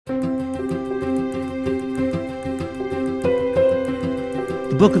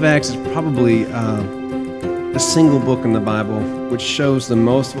book of Acts is probably the single book in the Bible which shows the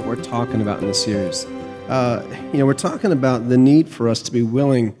most of what we're talking about in the series. We're talking about the need for us to be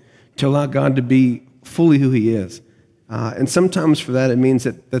willing to allow God to be fully who He is. And sometimes for that, it means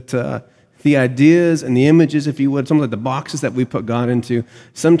that the ideas and the images, if you would, some of the boxes that we put God into,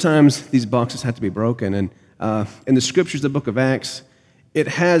 sometimes these boxes have to be broken. And in the scriptures, the book of Acts, it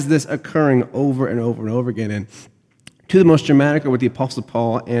has this occurring over and over and over again. And two of the most dramatic are with the Apostle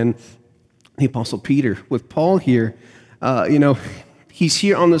Paul and the Apostle Peter. With Paul here, he's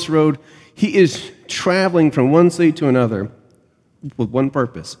here on this road. He is traveling from one city to another with one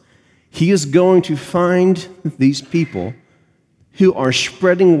purpose. He is going to find these people who are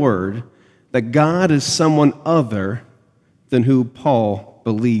spreading word that God is someone other than who Paul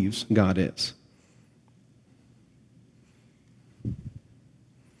believes God is.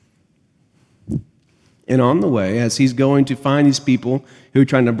 And on the way, as he's going to find these people who are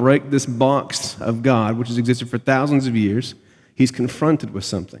trying to break this box of God, which has existed for thousands of years, he's confronted with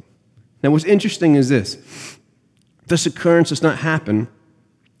something. Now, what's interesting is this. This occurrence does not happen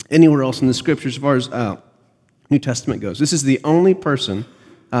anywhere else in the scriptures as far as New Testament goes. This is the only person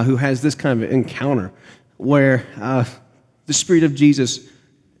who has this kind of encounter where the Spirit of Jesus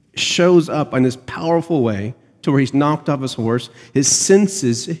shows up in this powerful way to where he's knocked off his horse. His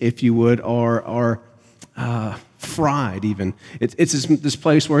senses, if you would, are fried even. It's this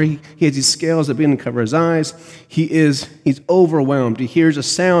place where he has these scales that begin to cover his eyes. He's overwhelmed. He hears a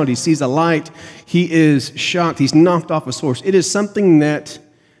sound. He sees a light. He is shocked. He's knocked off his horse. It is something that,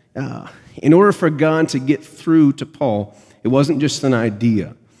 in order for God to get through to Paul, it wasn't just an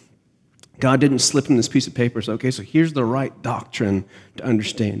idea. God didn't slip him this piece of paper and say, okay, so here's the right doctrine to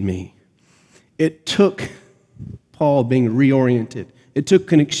understand me. It took Paul being reoriented. It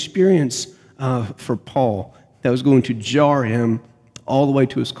took an experience for Paul that was going to jar him all the way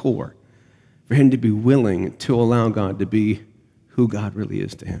to his core, for him to be willing to allow God to be who God really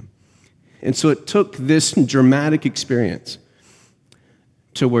is to him. And so it took this dramatic experience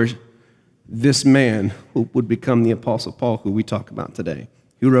to where this man who would become the Apostle Paul, who we talk about today,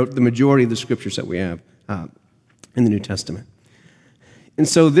 who wrote the majority of the scriptures that we have in the New Testament. And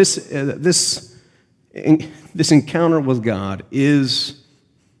so this encounter with God is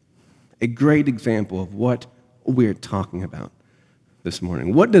a great example of what we're talking about this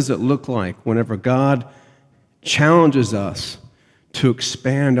morning. What does it look like whenever God challenges us to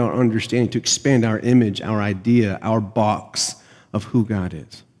expand our understanding, to expand our image, our idea, our box of who God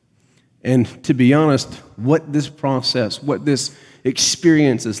is? And to be honest, what this process, what this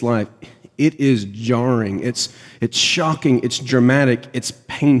experience is like, it is jarring, it's shocking, it's dramatic, it's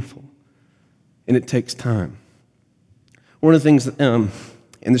painful, and it takes time. One of the things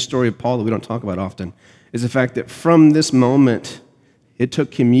in the story of Paul that we don't talk about often is the fact that from this moment, it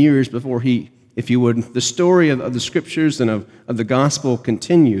took him years before he, if you would, the story of the scriptures and of the gospel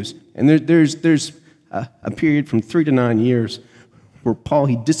continues, and there's a period from 3 to 9 years where Paul,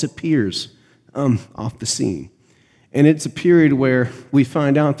 he disappears off the scene. And it's a period where we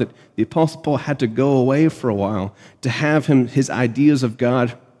find out that the Apostle Paul had to go away for a while to have his ideas of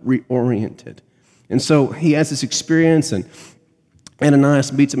God reoriented. And so he has this experience, and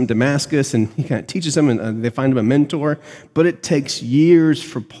Ananias meets him in Damascus, and he kind of teaches him, and they find him a mentor. But it takes years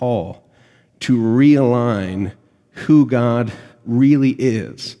for Paul to realign who God really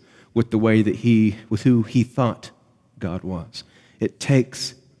is with the way that with who he thought God was. It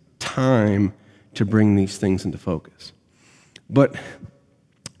takes time to bring these things into focus. But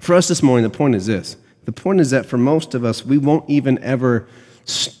for us this morning, the point is this. The point is that for most of us, we won't even ever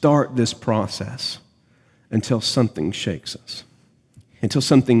start this process until something shakes us, until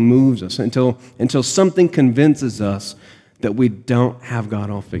something moves us, until something convinces us that we don't have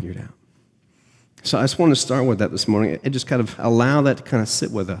God all figured out. So I just want to start with that this morning and just kind of allow that to kind of sit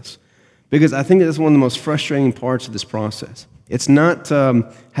with us, because I think that's one of the most frustrating parts of this process. It's not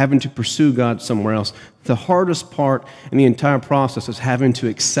having to pursue God somewhere else. The hardest part in the entire process is having to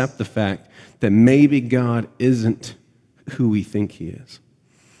accept the fact that maybe God isn't who we think He is.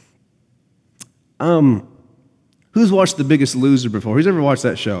 Who's watched The Biggest Loser before? Who's ever watched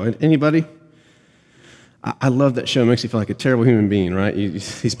that show? Anybody? I love that show. It makes you feel like a terrible human being, right?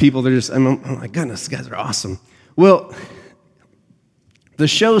 These people, they're just, oh my goodness, these guys are awesome. Well, the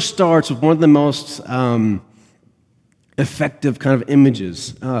show starts with one of the most effective kind of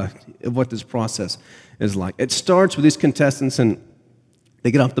images of what this process is like. It starts with these contestants, and they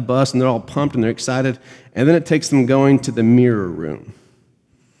get off the bus, and they're all pumped, and they're excited, and then it takes them going to the mirror room,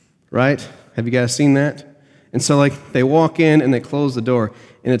 right? Have you guys seen that? And so, they walk in, and they close the door,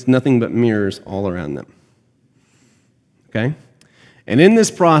 and it's nothing but mirrors all around them, okay? And in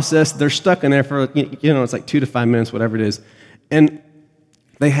this process, they're stuck in there for, it's like 2 to 5 minutes, whatever it is. And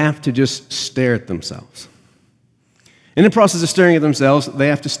they have to just stare at themselves. In the process of staring at themselves, they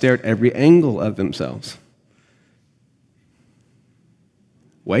have to stare at every angle of themselves.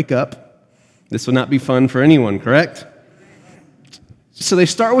 Wake up. This will not be fun for anyone, correct? So they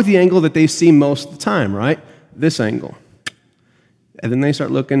start with the angle that they see most of the time, right? This angle. And then they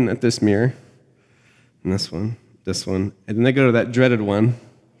start looking at this mirror, and this one, and then they go to that dreaded one.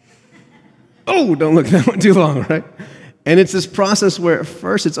 Oh, don't look at that one too long, right? And it's this process where at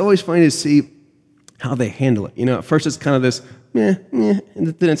first it's always funny to see how they handle it. At first it's kind of this, meh, and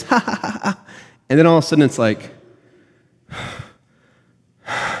then it's ha, ha, ha, ha. And then all of a sudden it's like,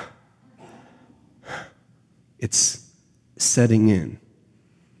 it's setting in,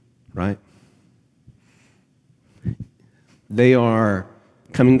 right? They are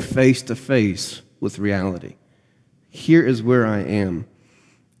coming face to face with reality. Here is where I am.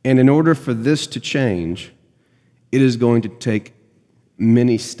 And in order for this to change, it is going to take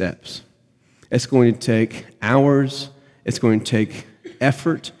many steps. It's going to take hours. It's going to take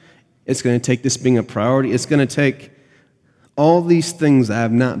effort. It's going to take this being a priority. It's going to take all these things I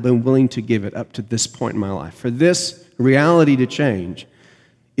have not been willing to give it up to this point in my life. For this reality to change,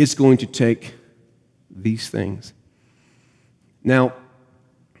 it's going to take these things. Now,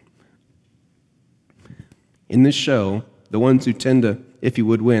 in this show, the ones who tend to, if you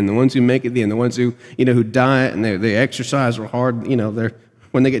would, win, the ones who make it the end, the ones who, who diet and they exercise real hard,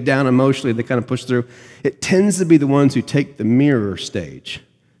 when they get down emotionally, they kind of push through. It tends to be the ones who take the mirror stage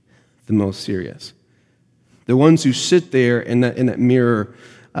the most serious. The ones who sit there in that mirror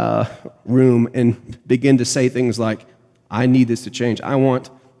room and begin to say things like, I need this to change. I want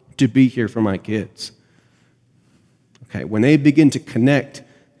to be here for my kids. Okay, when they begin to connect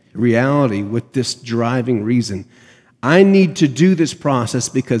reality with this driving reason, I need to do this process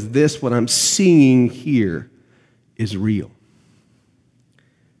because this, what I'm seeing here, is real.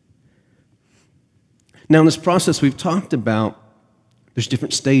 Now, in this process we've talked about, there's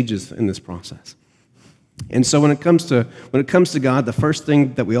different stages in this process. And so when it comes to God, the first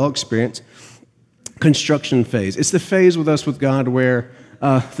thing that we all experience, construction phase. It's the phase with us with God where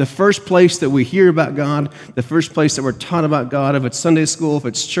the first place that we hear about God, the first place that we're taught about God, if it's Sunday school, if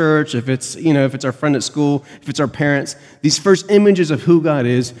it's church, if it's our friend at school, if it's our parents, these first images of who God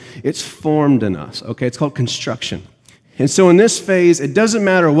is, it's formed in us. Okay, it's called construction. And so in this phase, it doesn't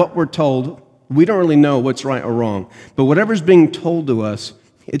matter what we're told. We don't really know what's right or wrong. But whatever's being told to us,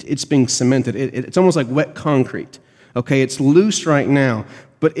 it's being cemented. It's almost like wet concrete. Okay, it's loose right now.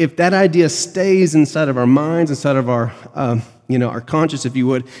 But if that idea stays inside of our minds, inside of our our conscience, if you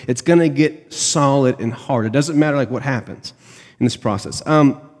would, it's going to get solid and hard. It doesn't matter what happens in this process.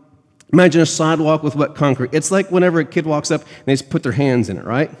 Imagine a sidewalk with wet concrete. It's like whenever a kid walks up and they just put their hands in it,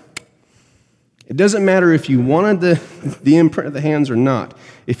 right? It doesn't matter if you wanted the imprint of the hands or not.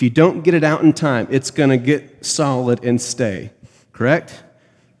 If you don't get it out in time, it's going to get solid and stay, correct?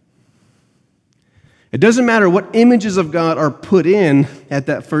 It doesn't matter what images of God are put in at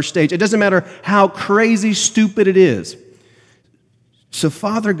that first stage. It doesn't matter how crazy stupid it is. So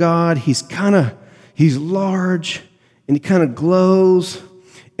Father God, he's large, and he kind of glows,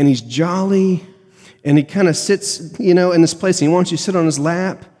 and he's jolly, and he kind of sits, in this place, and he wants you to sit on his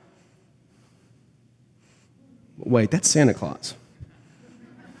lap. Wait, that's Santa Claus.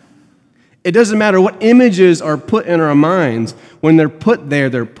 It doesn't matter what images are put in our minds. When they're put there,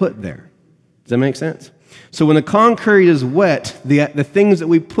 they're put there. Does that make sense? So when the concrete is wet, the things that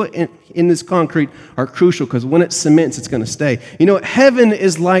we put in this concrete are crucial because when it cements, it's going to stay. Heaven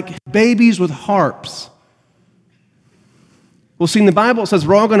is like babies with harps. Well, see, in the Bible, it says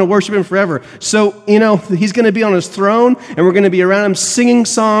we're all going to worship him forever. So, he's going to be on his throne, and we're going to be around him singing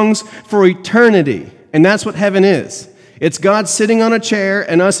songs for eternity. And that's what heaven is. It's God sitting on a chair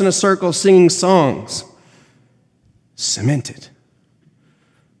and us in a circle singing songs. Cemented.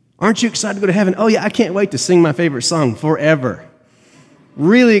 Aren't you excited to go to heaven? Oh, yeah, I can't wait to sing my favorite song forever.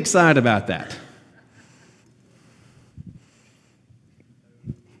 Really excited about that.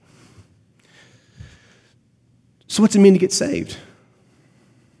 So what's it mean to get saved?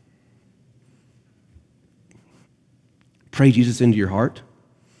 Pray Jesus into your heart.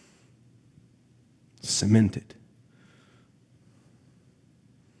 Cemented.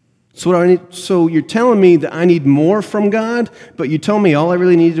 So what do I need? So you're telling me that I need more from God, but you told me all I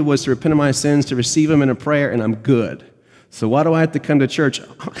really needed was to repent of my sins, to receive him in a prayer, and I'm good. So why do I have to come to church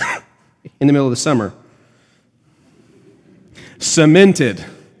in the middle of the summer? Cemented.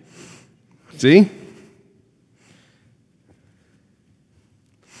 See?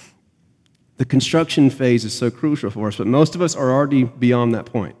 The construction phase is so crucial for us, but most of us are already beyond that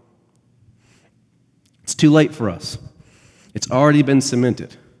point. It's too late for us. It's already been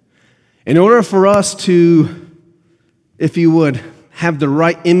cemented. In order for us to, if you would, have the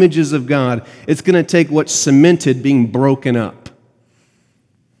right images of God, it's going to take what's cemented being broken up.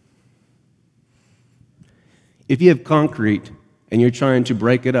 If you have concrete and you're trying to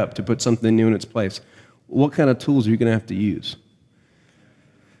break it up to put something new in its place, what kind of tools are you going to have to use?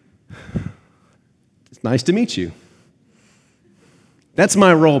 It's nice to meet you. That's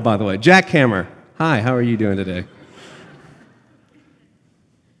my role, by the way. Jackhammer. Hi, how are you doing today?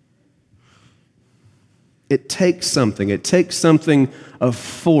 It takes something. It takes something of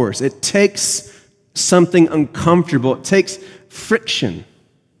force. It takes something uncomfortable. It takes friction.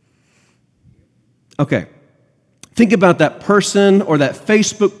 Okay. Think about that person or that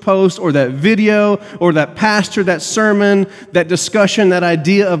Facebook post or that video or that pastor, that sermon, that discussion, that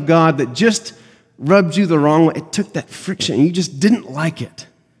idea of God that just rubbed you the wrong way. It took that friction. You just didn't like it.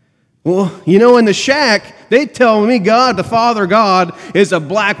 Well, you know, in the shack, they tell me God, the Father God, is a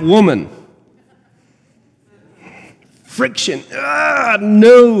black woman. Friction.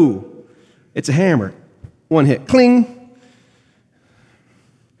 No. It's a hammer. One hit. Cling.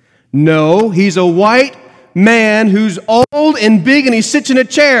 No, he's a white man who's old and big and he sits in a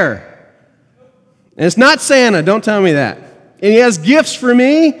chair. And it's not Santa. Don't tell me that. And he has gifts for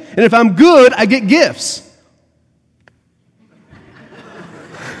me. And if I'm good, I get gifts.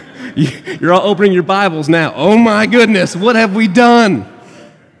 You're all opening your Bibles now. Oh my goodness, what have we done?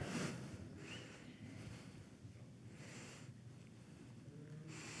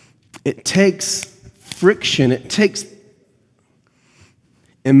 It takes friction. It takes,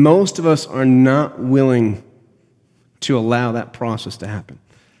 and most of us are not willing to allow that process to happen.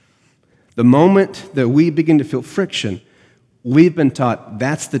 The moment that we begin to feel friction, we've been taught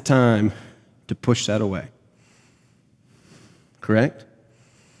that's the time to push that away. Correct?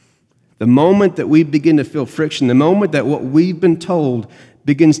 The moment that we begin to feel friction, the moment that what we've been told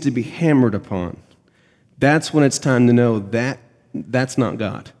begins to be hammered upon, that's when it's time to know that that's not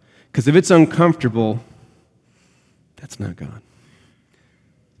God. Because if it's uncomfortable, that's not God.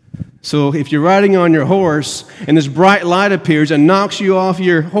 So if you're riding on your horse and this bright light appears and knocks you off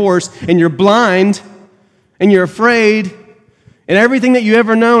your horse and you're blind and you're afraid and everything that you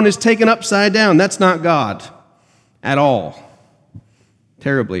ever known is taken upside down, that's not God at all.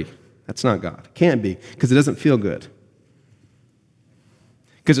 Terribly, that's not God. It can't be because it doesn't feel good.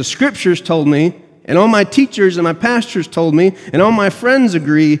 Because the scriptures told me, and all my teachers and my pastors told me, and all my friends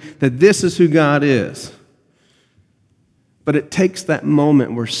agree that this is who God is. But it takes that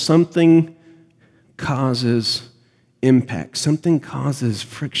moment where something causes impact, something causes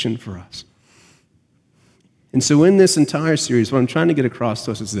friction for us. And so in this entire series, what I'm trying to get across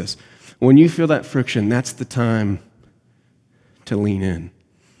to us is this. When you feel that friction, that's the time to lean in.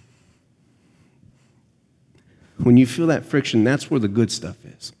 When you feel that friction, that's where the good stuff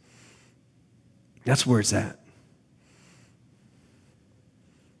is. That's where it's at.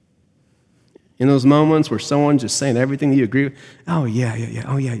 In those moments where someone's just saying everything you agree with, oh, yeah,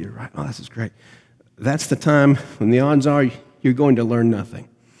 oh, yeah, you're right. Oh, this is great. That's the time when the odds are you're going to learn nothing.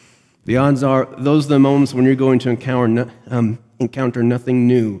 The odds are those are the moments when you're going to encounter nothing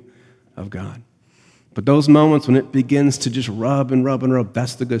new of God. But those moments when it begins to just rub and rub and rub,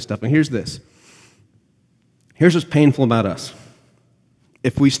 that's the good stuff. And here's this. Here's what's painful about us.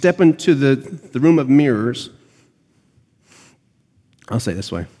 If we step into the room of mirrors, I'll say it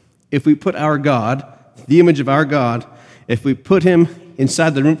this way. If we put our God, the image of our God, if we put him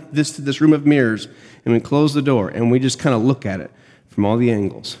inside the room, this room of mirrors, and we close the door, and we just kind of look at it from all the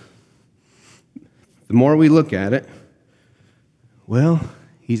angles, the more we look at it, well,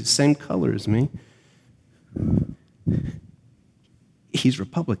 he's the same color as me. He's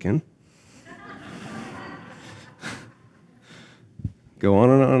Republican. Go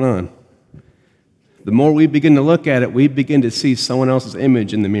on and on and on. The more we begin to look at it, we begin to see someone else's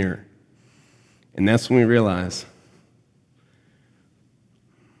image in the mirror. And that's when we realize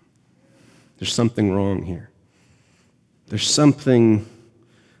there's something wrong here. There's something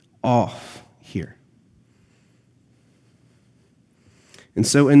off here. And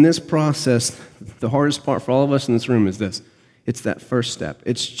so in this process, the hardest part for all of us in this room is this. It's that first step.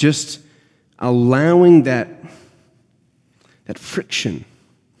 It's just allowing that friction,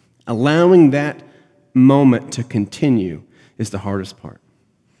 allowing that moment to continue is the hardest part.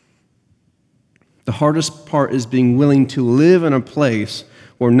 The hardest part is being willing to live in a place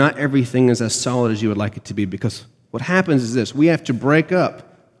where not everything is as solid as you would like it to be, because what happens is this. We have to break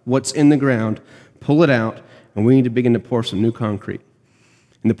up what's in the ground, pull it out, and we need to begin to pour some new concrete.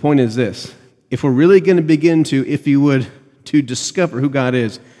 And the point is this. if we're really going to begin to, if you would, to discover who God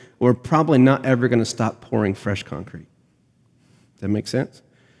is, we're probably not ever going to stop pouring fresh concrete. Does that make sense?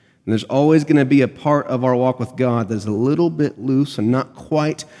 And there's always going to be a part of our walk with God that's a little bit loose and not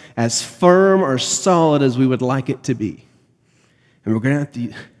quite as firm or solid as we would like it to be. And we're going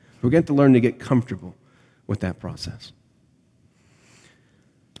to have to learn to get comfortable with that process.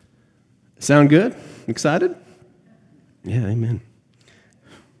 Sound good? Excited? Yeah, amen.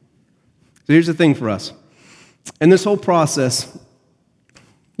 So here's the thing for us. In this whole process,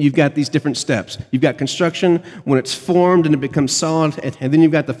 you've got these different steps. You've got construction when it's formed and it becomes solid, and then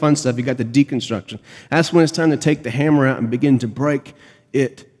you've got the fun stuff. You've got the deconstruction. That's when it's time to take the hammer out and begin to break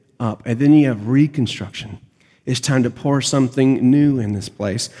it up. And then you have reconstruction. It's time to pour something new in this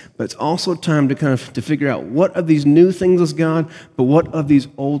place. But it's also time to to figure out what of these new things is God, but what of these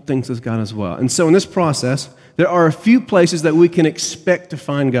old things is God as well. And so in this process, there are a few places that we can expect to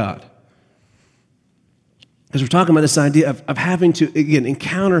find God. Because we're talking about this idea of having to, again,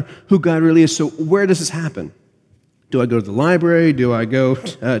 encounter who God really is. So where does this happen? Do I go to the library? Do I go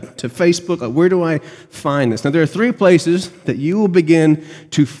to Facebook? Where do I find this? Now, there are three places that you will begin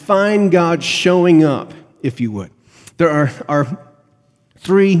to find God showing up, if you would. There are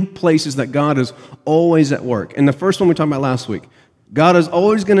three places that God is always at work. And the first one we talked about last week, God is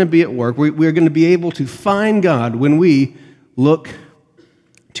always going to be at work. We're going to be able to find God when we look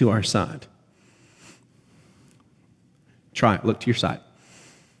to our side. Try it. Look to your side.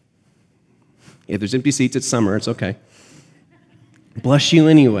 If there's empty seats, it's summer. It's okay. Bless you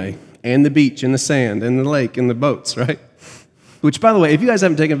anyway. And the beach, and the sand, and the lake, and the boats, right? Which, by the way, if you guys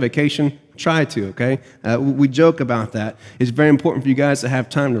haven't taken a vacation, try to, okay? We joke about that. It's very important for you guys to have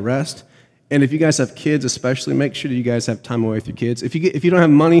time to rest. And if you guys have kids especially, make sure that you guys have time away with your kids. If you don't have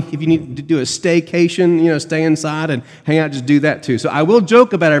money, if you need to do a staycation, stay inside and hang out, just do that too. So I will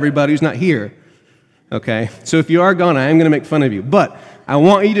joke about everybody who's not here. Okay, so if you are gone, I am going to make fun of you. But I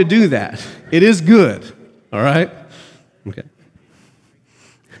want you to do that. It is good, all right? Okay.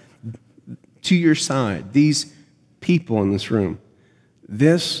 To your side, these people in this room,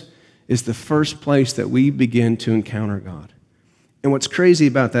 this is the first place that we begin to encounter God. And what's crazy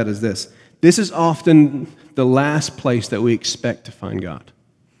about that is this. This is often the last place that we expect to find God.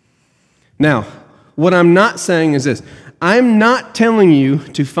 Now, what I'm not saying is this. I'm not telling you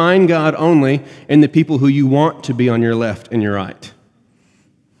to find God only in the people who you want to be on your left and your right.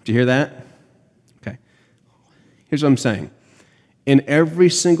 Do you hear that? Okay. Here's what I'm saying. In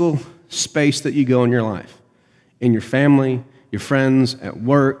every single space that you go in your life, in your family, your friends, at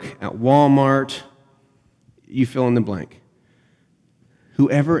work, at Walmart, you fill in the blank.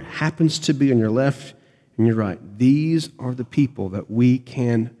 Whoever happens to be on your left and your right, these are the people that we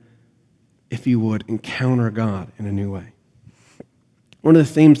can, if you would, encounter God in a new way. One of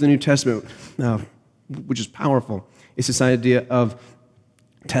the themes of the New Testament, which is powerful, is this idea of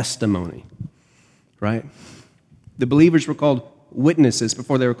testimony, right? The believers were called witnesses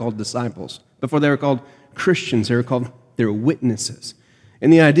before they were called disciples. Before they were called Christians, they were witnesses.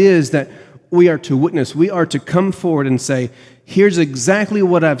 And the idea is that we are to witness. We are to come forward and say, here's exactly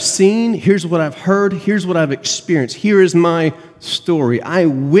what I've seen, here's what I've heard, here's what I've experienced, here is my story. I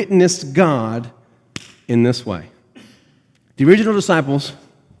witnessed God in this way. The original disciples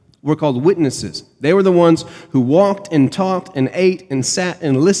were called witnesses. They were the ones who walked and talked and ate and sat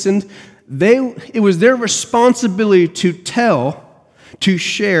and listened. It was their responsibility to tell, to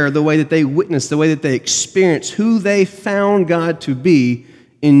share the way that they witnessed, the way that they experienced, who they found God to be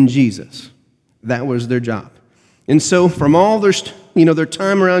in Jesus. That was their job. And so from all their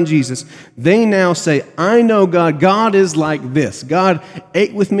time around Jesus, they now say, I know God. God is like this. God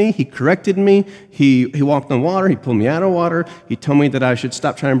ate with me. He corrected me. He walked on water. He pulled me out of water. He told me that I should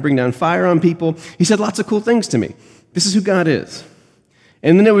stop trying to bring down fire on people. He said lots of cool things to me. This is who God is.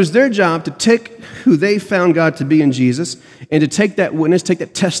 And then it was their job to take who they found God to be in Jesus and to take that witness, take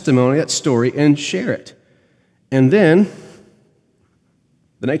that testimony, that story, and share it. And then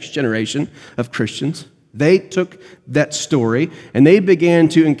the next generation of Christians, they took that story and they began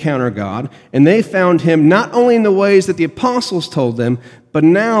to encounter God, and they found Him not only in the ways that the apostles told them, but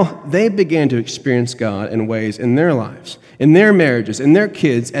now they began to experience God in ways in their lives, in their marriages, in their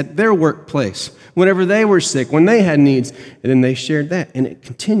kids, at their workplace, whenever they were sick, when they had needs, and then they shared that, and it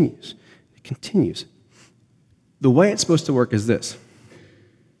continues. It continues. The way it's supposed to work is this.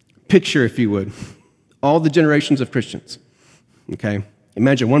 Picture, if you would, all the generations of Christians, okay?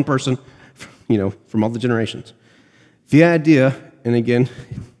 Imagine one person, from all the generations. The idea, and again,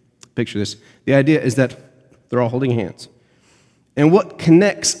 picture this, the idea is that they're all holding hands. And what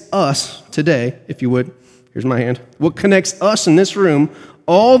connects us today, if you would, here's my hand, what connects us in this room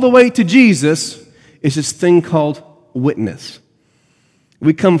all the way to Jesus is this thing called witness.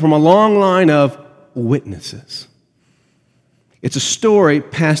 We come from a long line of witnesses. It's a story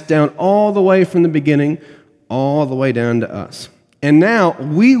passed down all the way from the beginning, all the way down to us. And now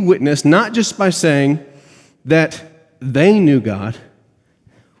we witness not just by saying that they knew God.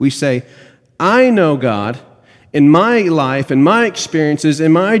 We say, I know God in my life, in my experiences,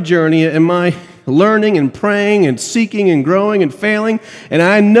 in my journey, in my learning and praying and seeking and growing and failing, and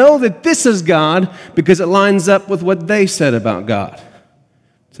I know that this is God because it lines up with what they said about God.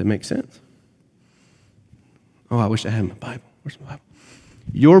 Does that make sense? Oh, I wish I had my Bible. Where's my Bible?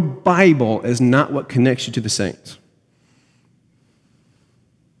 Your Bible is not what connects you to the saints.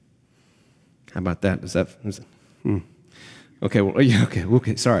 How about that? Okay, well, yeah,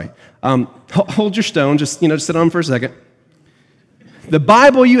 okay, sorry. Hold your stone, just sit on for a second. The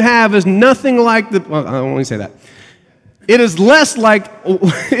Bible you have is nothing like well, I don't want to say that. It is less like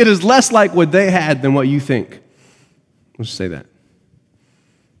what they had than what you think. Let's say that.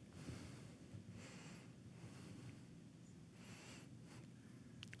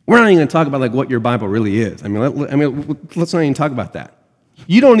 We're not even going to talk about what your Bible really is. Let's not even talk about that.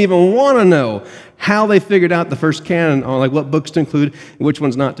 You don't even want to know how they figured out the first canon on what books to include and which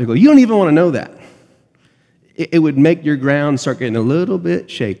ones not to include. You don't even want to know that. It would make your ground start getting a little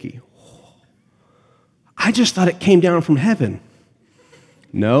bit shaky. I just thought it came down from heaven.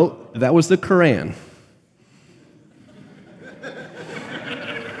 No, that was the Quran.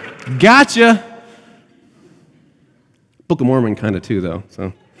 Gotcha. Book of Mormon kind of too, though.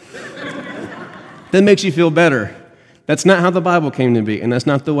 So that makes you feel better. That's not how the Bible came to be, and that's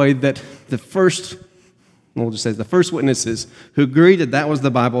not the way that the first witnesses who agreed that was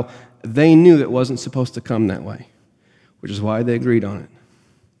the Bible, they knew it wasn't supposed to come that way, which is why they agreed on it.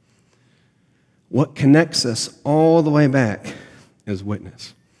 What connects us all the way back is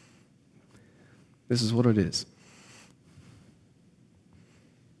witness. This is what it is.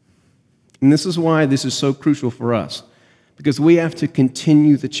 And this is why this is so crucial for us, because we have to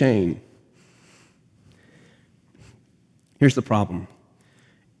continue the chain. Here's the problem.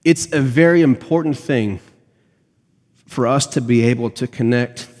 It's a very important thing for us to be able to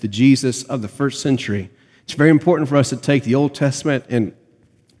connect the Jesus of the first century. It's very important for us to take the Old Testament and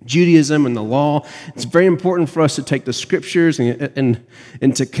Judaism and the law. It's very important for us to take the scriptures and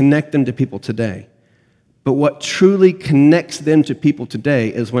to connect them to people today. But what truly connects them to people today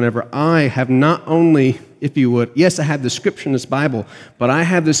is whenever I have not only, if you would, yes, I have the scripture in this Bible, but I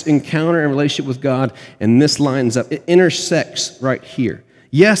have this encounter and relationship with God, and this lines up. It intersects right here.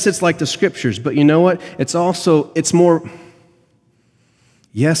 Yes, it's like the scriptures, but you know what? It's more,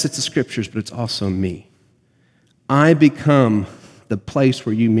 yes, it's the scriptures, but it's also me. I become the place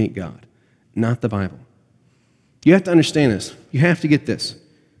where you meet God, not the Bible. You have to understand this. You have to get this.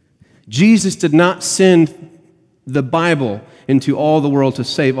 Jesus did not send the Bible into all the world to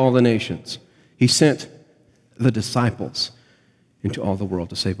save all the nations. He sent the disciples into all the world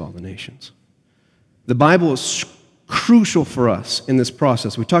to save all the nations. The Bible is crucial for us in this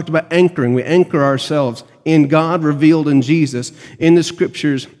process. We talked about anchoring. We anchor ourselves in God revealed in Jesus, in the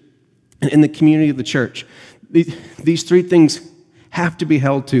scriptures, and in the community of the church. These three things have to be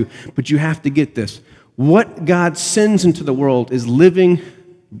held to, but you have to get this. What God sends into the world is living,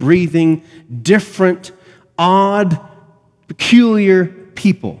 breathing, different, odd, peculiar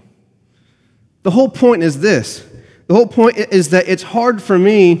people. The whole point is this. The whole point is that it's hard for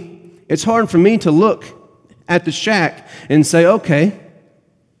me to look at the shack and say, okay,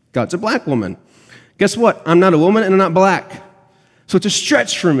 God's a black woman. Guess what? I'm not a woman and I'm not black. So it's a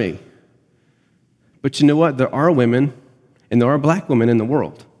stretch for me. But you know what? There are women and there are black women in the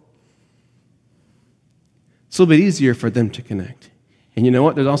world. It's a little bit easier for them to connect. And you know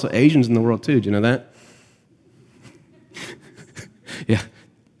what? There's also Asians in the world too. Do you know that? Yeah.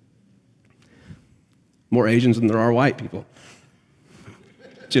 More Asians than there are white people.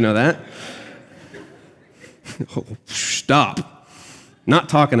 Do you know that? Oh, stop. Not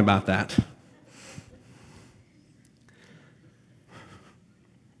talking about that.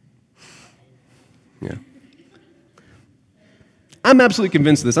 Yeah. I'm absolutely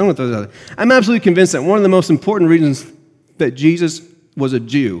convinced of this. I'm going to throw this out there. I'm absolutely convinced that one of the most important reasons that Jesus was a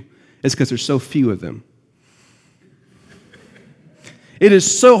Jew is because there's so few of them. It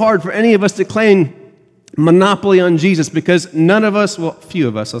is so hard for any of us to claim monopoly on Jesus because none of us, well, few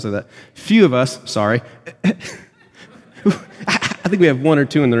of us, I'll say that. Few of us, sorry. I think we have one or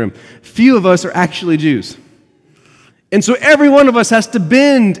two in the room. Few of us are actually Jews. And so every one of us has to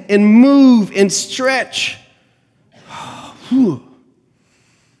bend and move and stretch. So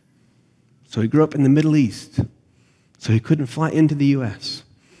he grew up in the Middle East. So he couldn't fly into the U.S.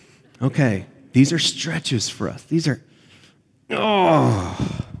 Okay, these are stretches for us. These are,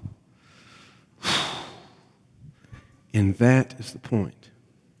 oh. And that is the point.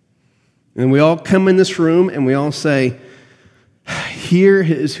 And we all come in this room and we all say, here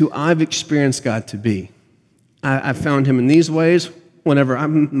is who I've experienced God to be. I found him in these ways. Whenever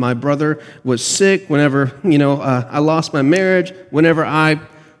my brother was sick, whenever I lost my marriage, whenever I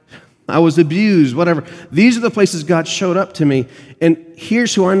was abused, whatever. These are the places God showed up to me. And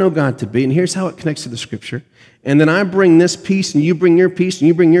here's who I know God to be, and here's how it connects to the Scripture. And then I bring this piece, and you bring your piece, and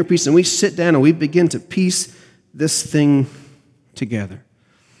you bring your piece, and we sit down and we begin to piece this thing together.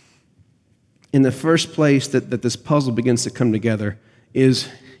 In the first place that this puzzle begins to come together is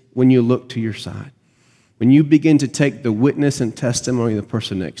when you look to your side. When you begin to take the witness and testimony of the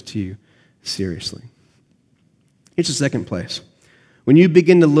person next to you seriously. Here's the second place. When you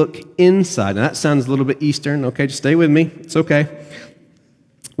begin to look inside, and that sounds a little bit Eastern, okay, just stay with me, it's okay.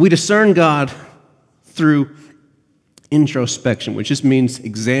 We discern God through introspection, which just means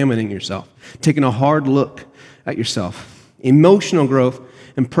examining yourself, taking a hard look at yourself, emotional growth,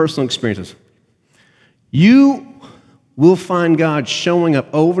 and personal experiences. You will find God showing up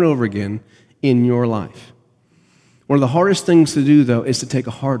over and over again in your life. One of the hardest things to do, though, is to take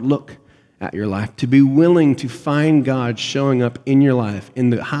a hard look at your life, to be willing to find God showing up in your life, in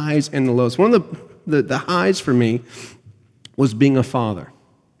the highs and the lows. One of the highs for me was being a father.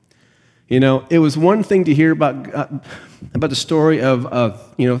 It was one thing to hear about the story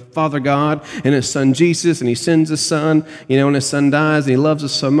of Father God and his son Jesus, and he sends his son, and his son dies, and he loves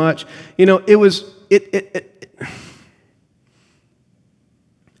us so much.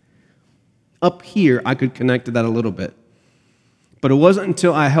 Up here, I could connect to that a little bit. But it wasn't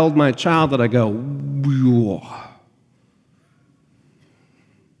until I held my child that I go, whoa.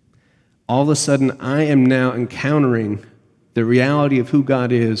 All of a sudden, I am now encountering the reality of who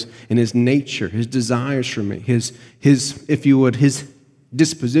God is and his nature, his desires for me, his if you would, his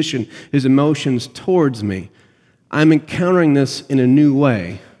disposition, his emotions towards me. I'm encountering this in a new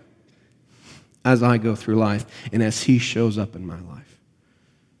way as I go through life and as he shows up in my life.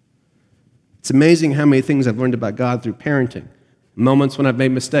 It's amazing how many things I've learned about God through parenting. Moments when I've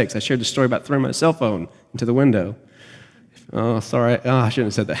made mistakes. I shared the story about throwing my cell phone into the window. Oh, sorry. Oh, I shouldn't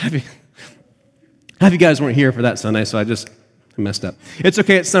have said that. Half you guys weren't here for that Sunday, so I messed up. It's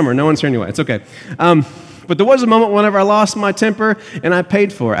okay. It's summer. No one's here anyway. It's okay. But there was a moment whenever I lost my temper, and I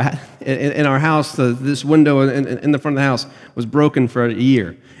paid for it. In our house, this window in the front of the house was broken for a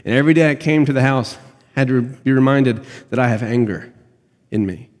year. And every day I came to the house, I had to be reminded that I have anger in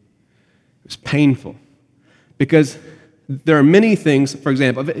me. It was painful. Because there are many things, for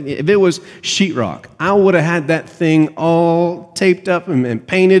example, if it was sheetrock, I would have had that thing all taped up and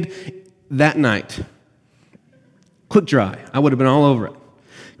painted that night. Quick dry. I would have been all over it.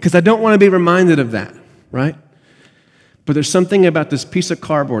 Because I don't want to be reminded of that, right? But there's something about this piece of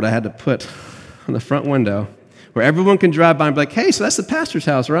cardboard I had to put on the front window where everyone can drive by and be like, hey, so that's the pastor's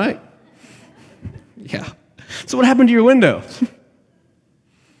house, right? Yeah. So what happened to your window?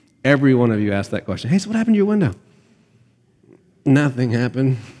 Every one of you asked that question. Hey, so what happened to your window? Nothing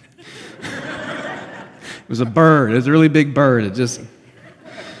happened. It was a bird. It was a really big bird.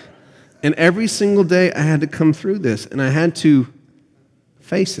 And every single day I had to come through this, and I had to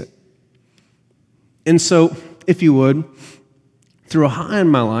face it. And so, if you would, through a high in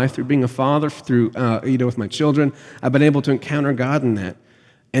my life, through being a father, through, with my children, I've been able to encounter God in that.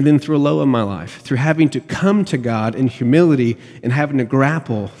 And then through a low in my life, through having to come to God in humility and having to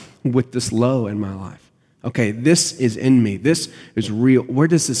grapple with this low in my life. Okay, this is in me. This is real. Where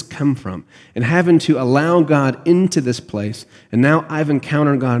does this come from? And having to allow God into this place, and now I've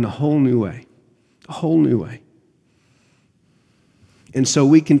encountered God in a whole new way. A whole new way. And so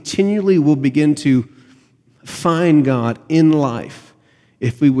we continually will begin to find God in life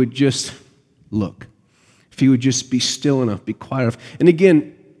if we would just look. If he would just be still enough, be quiet enough. And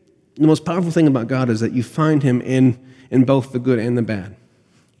again, the most powerful thing about God is that you find him in both the good and the bad.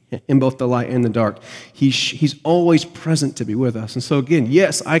 In both the light and the dark. He's always present to be with us. And so again,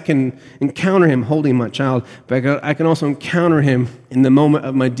 yes, I can encounter him holding my child, but I can also encounter him in the moment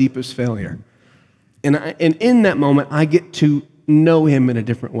of my deepest failure. And in that moment, I get to know him in a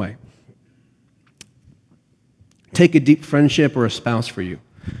different way. Take a deep friendship or a spouse for you.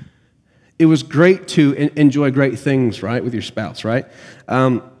 It was great to enjoy great things, right, with your spouse, right?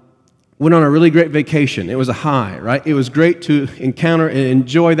 Went on a really great vacation. It was a high, right? It was great to encounter and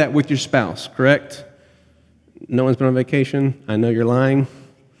enjoy that with your spouse, correct? No one's been on vacation? I know you're lying.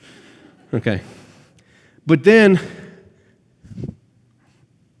 Okay. But then,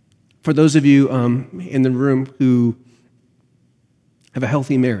 for those of you in the room who Have a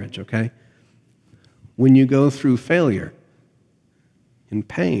healthy marriage, okay? When you go through failure and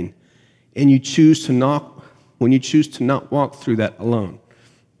pain, and when you choose to not walk through that alone.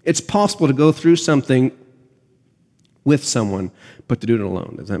 It's possible to go through something with someone, but to do it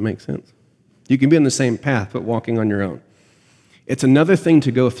alone. Does that make sense? You can be on the same path, but walking on your own. It's another thing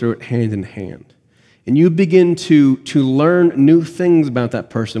to go through it hand in hand. And you begin to learn new things about that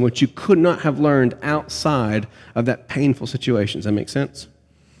person, which you could not have learned outside of that painful situation. Does that make sense?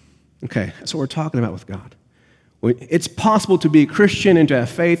 Okay, that's what we're talking about with God. It's possible to be a Christian and to have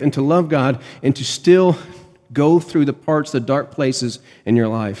faith and to love God and to still go through the parts, the dark places in your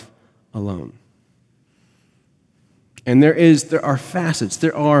life alone. And there are facets,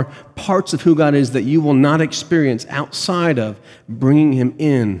 there are parts of who God is that you will not experience outside of bringing Him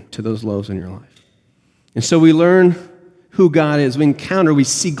in to those lows in your life. And so we learn who God is. We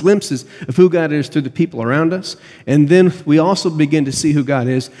see glimpses of who God is through the people around us. And then we also begin to see who God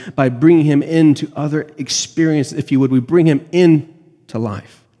is by bringing Him into other experiences, if you would. We bring Him into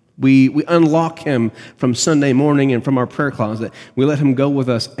life. We unlock Him from Sunday morning and from our prayer closet. We let Him go with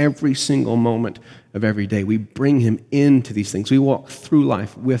us every single moment of every day. We bring Him into these things. We walk through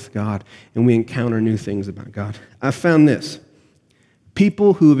life with God, and we encounter new things about God. I found this.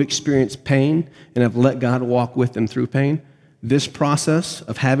 People who have experienced pain and have let God walk with them through pain, this process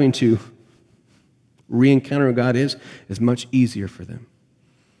of having to re-encounter who God is much easier for them.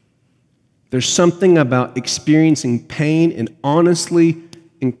 There's something about experiencing pain and honestly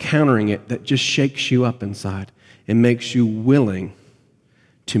encountering it that just shakes you up inside and makes you willing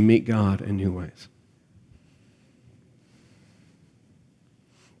to meet God in new ways.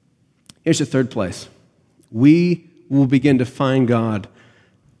 Here's the third place. We will begin to find God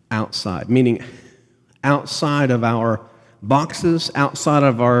outside, meaning outside of our boxes, outside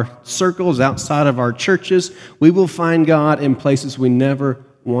of our circles, outside of our churches. We will find God in places we never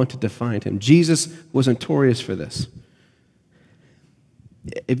wanted to find Him. Jesus was notorious for this.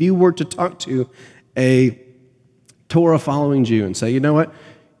 If you were to talk to a Torah-following Jew and say, you know what,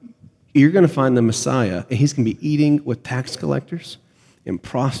 you're going to find the Messiah, and He's going to be eating with tax collectors and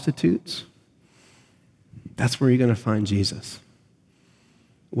prostitutes, that's where you're going to find Jesus.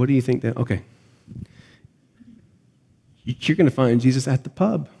 What do you think that? Okay. You're going to find Jesus at the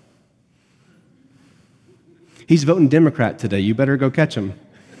pub. He's voting Democrat today. You better go catch him.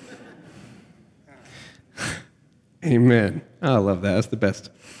 Amen. I love that. That's the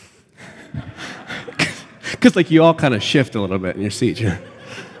best. Because you all kind of shift a little bit in your seat.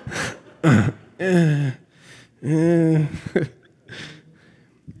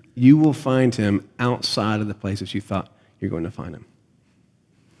 You will find Him outside of the places you thought you're going to find Him.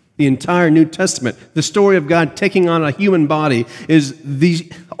 The entire New Testament, the story of God taking on a human body, is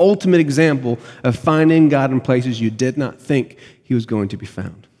the ultimate example of finding God in places you did not think He was going to be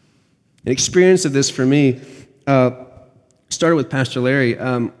found. An experience of this for me started with Pastor Larry.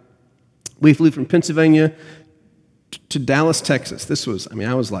 We flew from Pennsylvania to Dallas, Texas.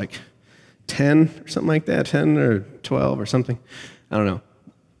 I was like 10 or something like that, 10 or 12 or something. I don't know.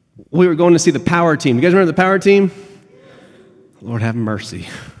 We were going to see the Power Team. You guys remember the Power Team? Lord have mercy.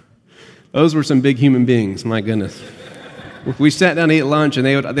 Those were some big human beings, my goodness. We sat down to eat lunch,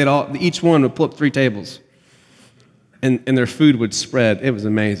 and each one would pull up 3 tables, and their food would spread. It was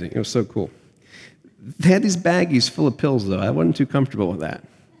amazing. It was so cool. They had these baggies full of pills, though. I wasn't too comfortable with that.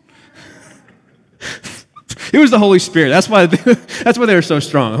 It was the Holy Spirit. That's why they were so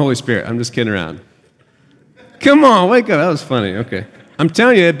strong, the Holy Spirit. I'm just kidding around. Come on, wake up. That was funny. Okay. I'm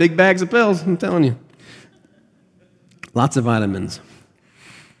telling you, big bags of pills. I'm telling you. Lots of vitamins.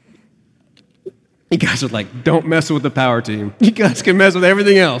 You guys are like, don't mess with the Power Team. You guys can mess with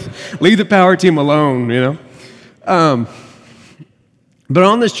everything else. Leave the Power Team alone, you know. But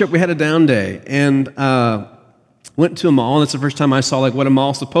on this trip, we had a down day and went to a mall. And it's the first time I saw what a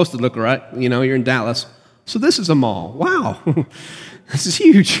mall's supposed to look like. You know, you're in Dallas. So this is a mall. Wow. This is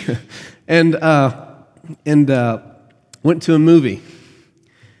huge. And went to a movie.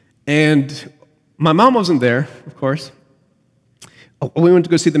 And my mom wasn't there, of course. Oh, we went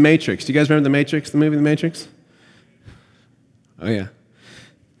to go see The Matrix. Do you guys remember The Matrix, the movie The Matrix? Oh, yeah.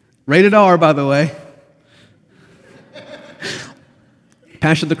 Rated R, by the way.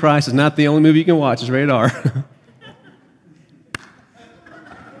 Passion of the Christ is not the only movie you can watch. It's rated R.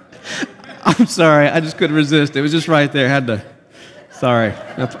 I'm sorry. I just couldn't resist. It was just right there. Sorry.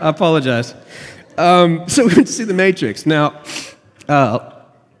 I apologize. So we went to see The Matrix. Now,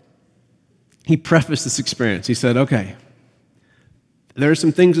 he prefaced this experience. He said, okay, there are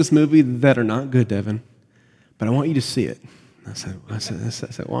some things in this movie that are not good, Devin, but I want you to see it. I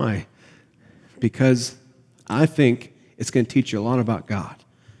said, why? Because I think It's going to teach you a lot about God.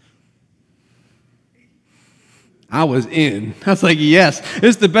 I was in. I was like, yes,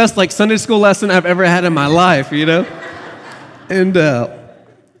 this is the best Sunday school lesson I've ever had in my life, And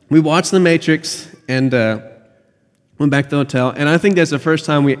we watched The Matrix and went back to the hotel, and I think that's the first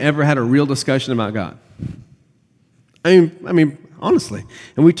time we ever had a real discussion about God. I mean, honestly.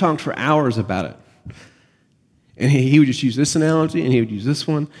 And we talked for hours about it. And he would just use this analogy, and he would use this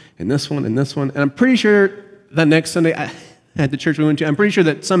one, and this one, and this one. And I'm pretty sure that next Sunday at the church we went to, I'm pretty sure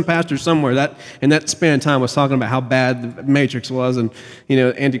that some pastor somewhere that in that span of time was talking about how bad the Matrix was and,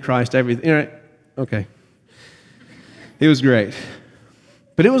 Antichrist, everything. Okay. It was great.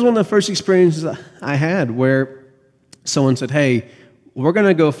 But it was one of the first experiences I had where someone said, hey, we're going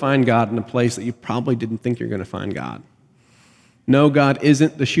to go find God in a place that you probably didn't think you're going to find God. No, God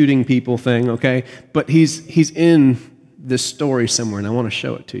isn't the shooting people thing, okay? But he's in this story somewhere, and I want to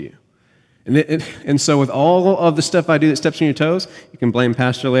show it to you. And so with all of the stuff I do that steps on your toes, you can blame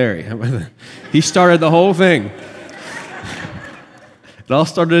Pastor Larry. He started the whole thing. It all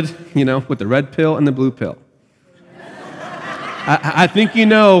started, with the red pill and the blue pill. I think you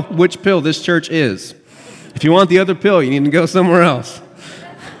know which pill this church is. If you want the other pill, you need to go somewhere else.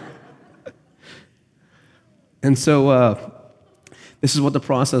 And so this is what the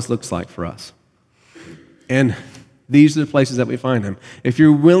process looks like for us. And these are the places that we find him. If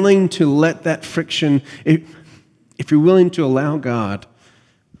you're willing to let that friction, if you're willing to allow God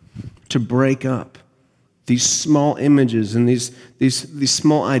to break up these small images and these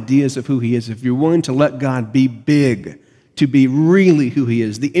small ideas of who he is, if you're willing to let God be big, to be really who he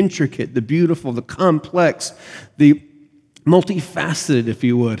is, the intricate, the beautiful, the complex, the multifaceted, if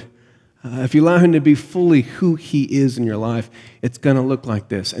you would, if you allow him to be fully who he is in your life, it's going to look like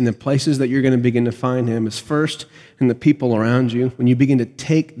this. And the places that you're going to begin to find him is first in the people around you, when you begin to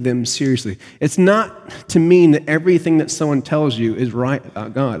take them seriously. It's not to mean that everything that someone tells you is right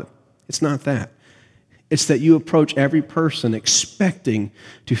about God. It's not that. It's that you approach every person expecting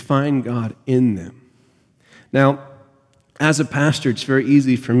to find God in them. Now, as a pastor, it's very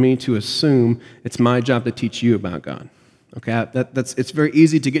easy for me to assume it's my job to teach you about God. Okay, it's very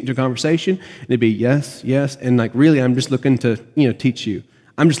easy to get into a conversation and it'd be yes, and really I'm just looking to teach you.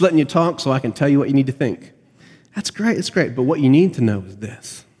 I'm just letting you talk so I can tell you what you need to think. That's great, it's great, but what you need to know is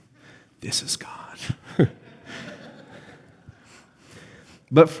this. This is God.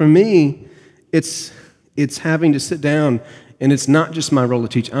 But for me, it's having to sit down, and it's not just my role to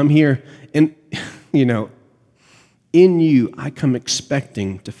teach. I'm here, and in you, I come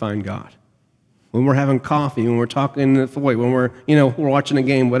expecting to find God. When we're having coffee, when we're talking in the foyer, when we're watching a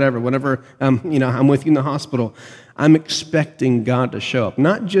game, whatever, I'm with you in the hospital, I'm expecting God to show up,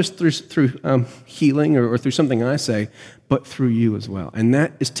 not just through healing or through something I say, but through you as well. And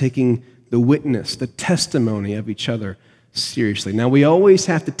that is taking the witness, the testimony of each other seriously. Now, we always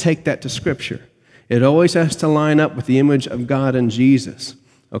have to take that to Scripture. It always has to line up with the image of God and Jesus,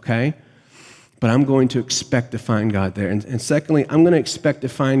 okay? But I'm going to expect to find God there. And secondly, I'm going to expect to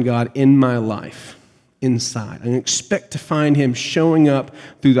find God in my life, inside. I'm going to expect to find him showing up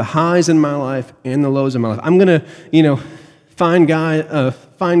through the highs in my life and the lows in my life. I'm going to, find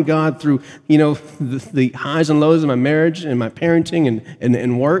God through, the highs and lows of my marriage and my parenting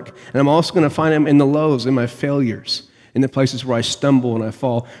and work. And I'm also going to find him in the lows, in my failures, in the places where I stumble and I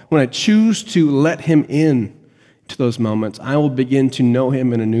fall. When I choose to let him in to those moments, I will begin to know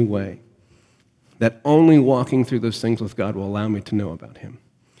him in a new way. That only walking through those things with God will allow me to know about him.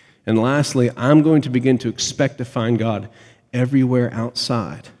 And lastly, I'm going to begin to expect to find God everywhere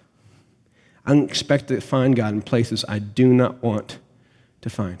outside. I expect to find God in places I do not want to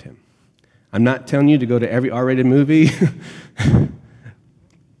find him. I'm not telling you to go to every R-rated movie.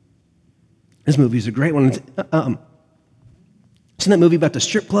 This movie is a great one. Isn't that movie about the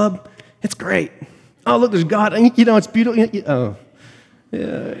strip club? It's great. Oh, look, there's God. It's beautiful. Oh,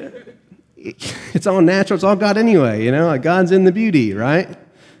 yeah. It's all natural. It's all God anyway, God's in the beauty, right?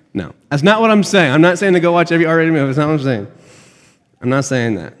 No, that's not what I'm saying. I'm not saying to go watch every R-rated movie. That's not what I'm saying. I'm not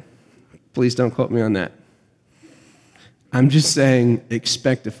saying that. Please don't quote me on that. I'm just saying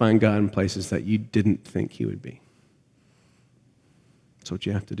expect to find God in places that you didn't think he would be. That's what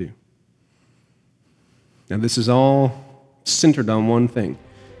you have to do. Now, this is all centered on one thing.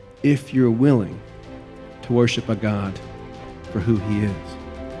 If you're willing to worship a God for who he is,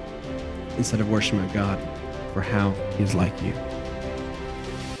 instead of worshiping God for how he's like you.